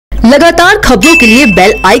लगातार खबरों के लिए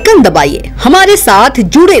बेल आइकन दबाइए। हमारे साथ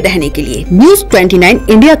जुड़े रहने के लिए न्यूज 29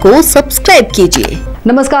 इंडिया को सब्सक्राइब कीजिए।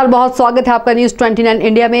 नमस्कार, बहुत स्वागत है आपका न्यूज 29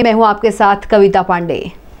 इंडिया में। मैं हूं आपके साथ कविता पांडे।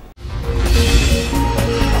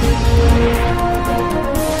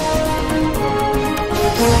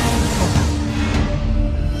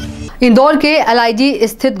 इंदौर के एलआईजी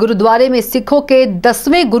स्थित गुरुद्वारे में सिखों के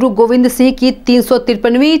 10वें गुरु गोविंद सिंह की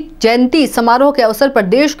 353वीं जयंती समारोह के अवसर पर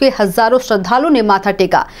देश के हजारों श्रद्धालुओं ने माथा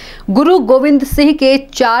टेका। गुरु गोविंद सिंह के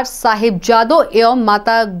 4 साहिबजादों एवं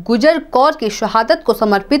माता गुजर कौर की शहादत को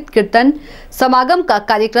समर्पित कीर्तन समागम का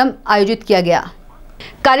कार्यक्रम आयोजित किया गया।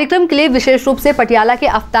 कार्यक्रम के लिए विशेष रूप से पटियाला के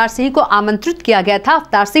अवतार सिंह को आमंत्रित किया गया था।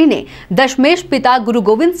 अवतार सिंह ने दशमेश पिता गुरु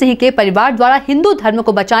गोविंद सिंह के परिवार द्वारा हिंदू धर्म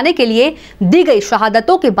को बचाने के लिए दी गई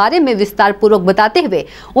शहादतों के बारे में विस्तार पूर्वक बताते हुए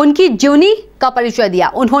उनकी जीवनी का परिचय दिया।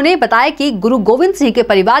 उन्होंने बताया कि गुरु गोविंद सिंह के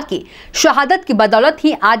परिवार की शहादत की बदौलत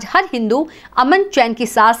ही आज हर हिंदू अमन चैन की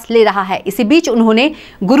सांस ले रहा है। इसी बीच उन्होंने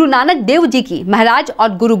गुरु नानक देव जी की महाराज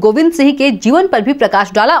और गुरु गोविंद सिंह के जीवन पर भी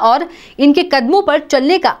प्रकाश डाला और इनके कदमों पर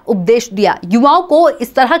चलने का उपदेश दिया। युवाओं को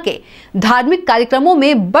इस तरह के धार्मिक कार्यक्रमों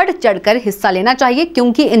में बढ़ चढ़कर हिस्सा लेना चाहिए,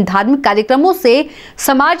 क्योंकि इन धार्मिक कार्यक्रमों से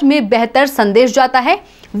समाज में बेहतर संदेश जाता है,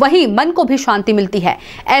 वहीं मन को भी शांति मिलती है।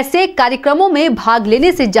 ऐसे कार्यक्रमों में भाग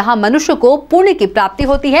लेने से जहां मनुष्य को पुण्य की प्राप्ति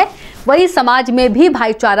होती है, वहीं समाज में भी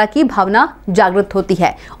भाईचारा की भावना जागृत होती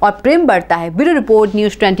है और प्रेम बढ़ता है। Bureau report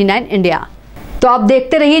news 29 India. तो आप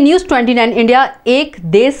देखते रहिए न्यूज 29 इंडिया, एक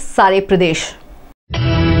देश सारे प्रदेश।